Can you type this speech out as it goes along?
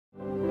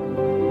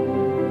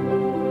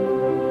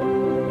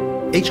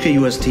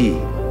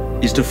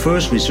HKUST is the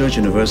first research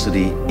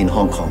university in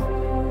Hong Kong.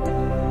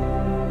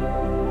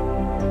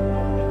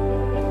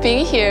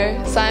 Being here,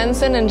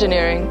 science and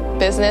engineering,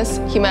 business,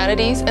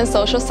 humanities, and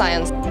social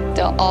science,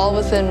 they're all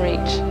within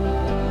reach.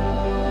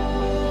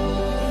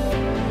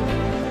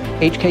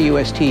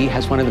 HKUST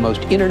has one of the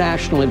most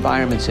international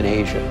environments in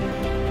Asia.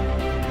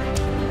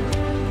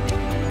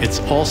 It's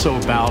also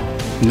about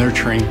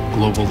nurturing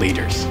global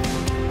leaders.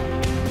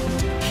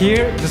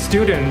 Here, the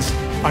students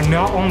are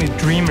not only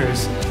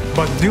dreamers,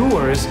 but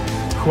doers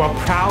who are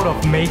proud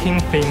of making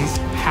things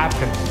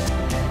happen.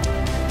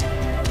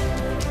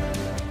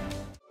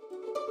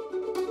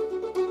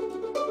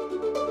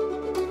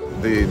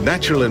 The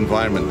natural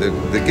environment,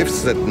 the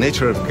gifts that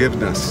nature has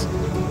given us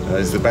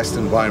is the best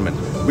environment.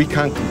 We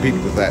can't compete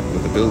with that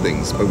with the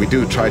buildings, but we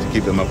do try to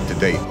keep them up to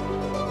date.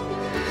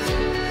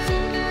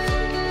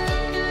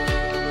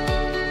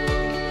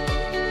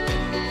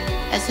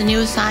 As a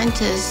new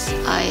scientist,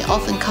 I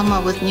often come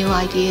up with new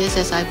ideas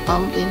as I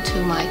bump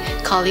into my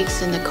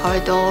colleagues in the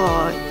corridor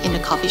or in a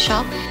coffee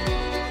shop.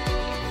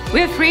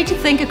 We're free to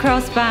think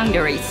across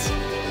boundaries.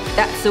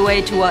 That's the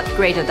way toward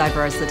greater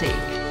diversity.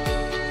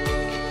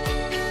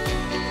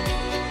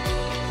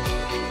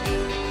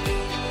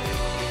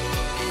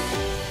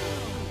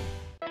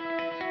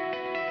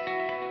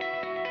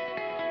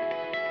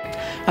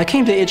 I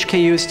came to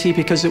HKUST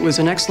because it was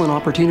an excellent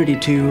opportunity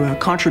to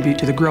contribute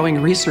to the growing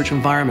research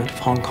environment of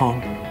Hong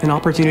Kong, an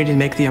opportunity to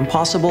make the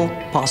impossible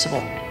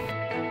possible.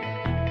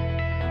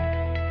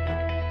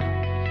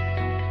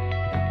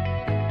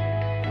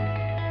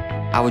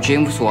 Our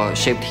dreams were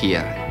shaped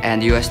here,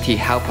 and UST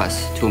helped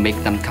us to make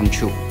them come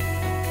true.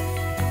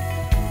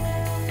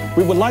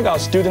 We would like our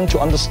students to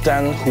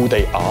understand who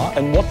they are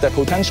and what their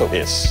potential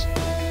is.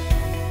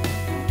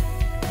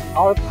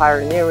 Our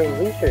pioneering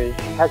research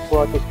has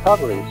brought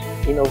discoveries,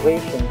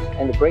 innovations,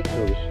 and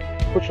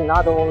breakthroughs, which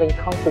not only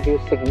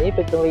contribute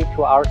significantly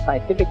to our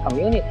scientific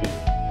community,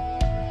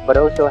 but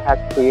also has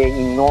created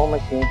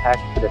enormous impact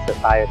to the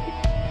society.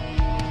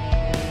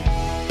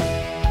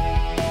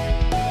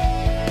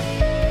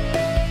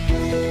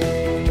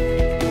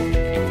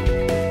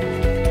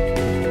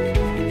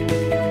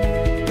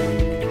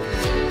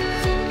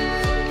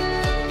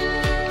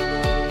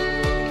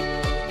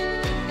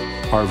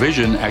 Our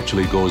vision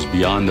actually goes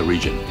beyond the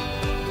region.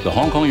 The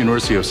Hong Kong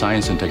University of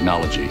Science and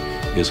Technology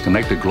is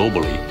connected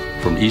globally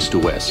from east to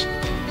west.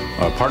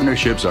 Our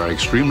partnerships are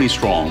extremely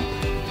strong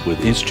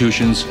with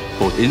institutions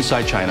both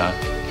inside China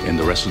and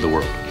the rest of the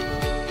world.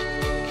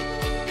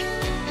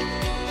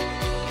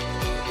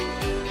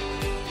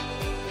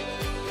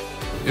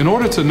 In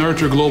order to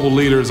nurture global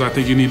leaders, I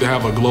think you need to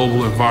have a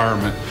global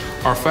environment.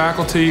 Our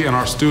faculty and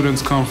our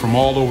students come from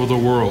all over the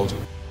world.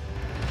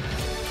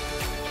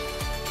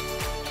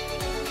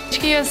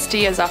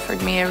 HKUST has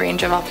offered me a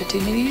range of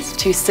opportunities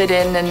to sit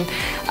in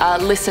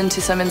and listen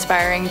to some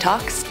inspiring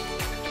talks.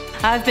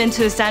 I've been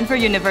to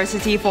Stanford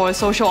University for a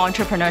social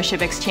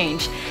entrepreneurship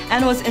exchange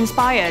and was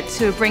inspired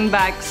to bring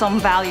back some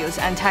values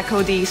and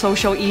tackle the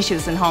social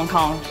issues in Hong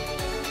Kong.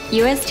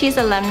 UST's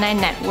alumni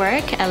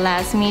network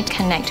allows me to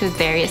connect with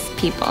various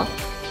people.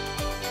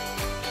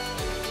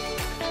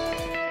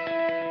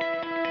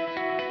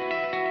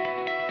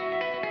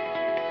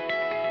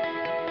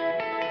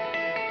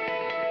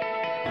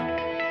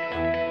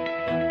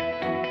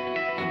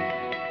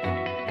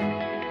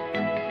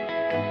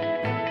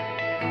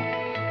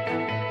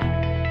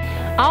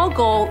 Our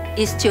goal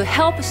is to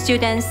help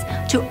students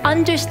to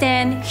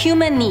understand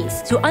human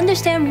needs, to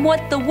understand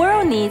what the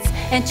world needs,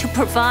 and to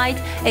provide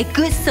a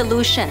good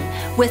solution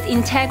with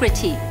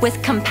integrity,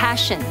 with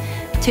compassion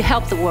to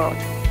help the world.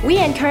 We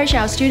encourage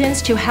our students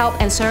to help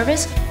and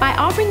service by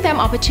offering them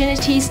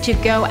opportunities to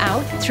go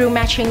out through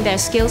matching their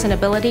skills and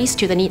abilities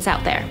to the needs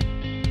out there.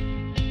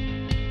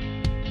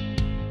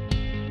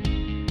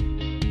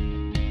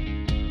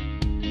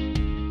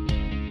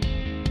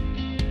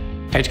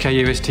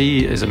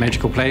 HKUST is a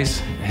magical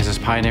place, it has this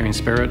pioneering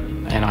spirit,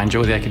 and I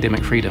enjoy the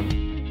academic freedom.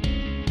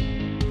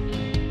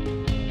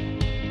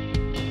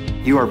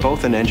 You are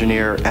both an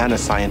engineer and a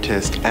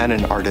scientist and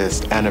an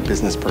artist and a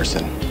business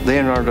person.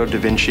 Leonardo da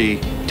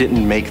Vinci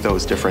didn't make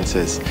those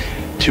differences.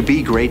 To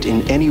be great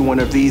in any one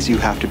of these, you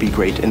have to be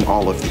great in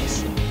all of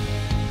these.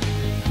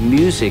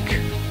 Music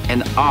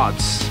and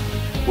arts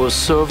will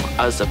serve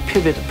as a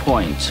pivot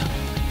point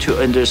to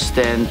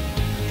understand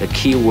the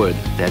key word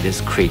that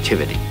is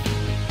creativity.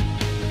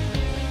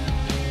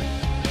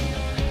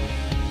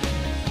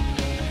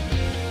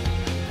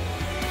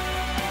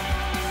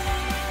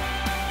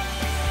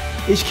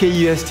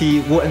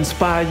 HKUST will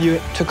inspire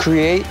you to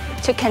create,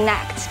 to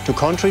connect, to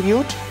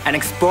contribute, and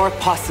explore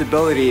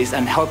possibilities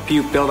and help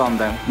you build on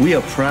them. We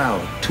are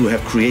proud to have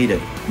created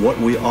what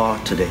we are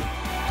today.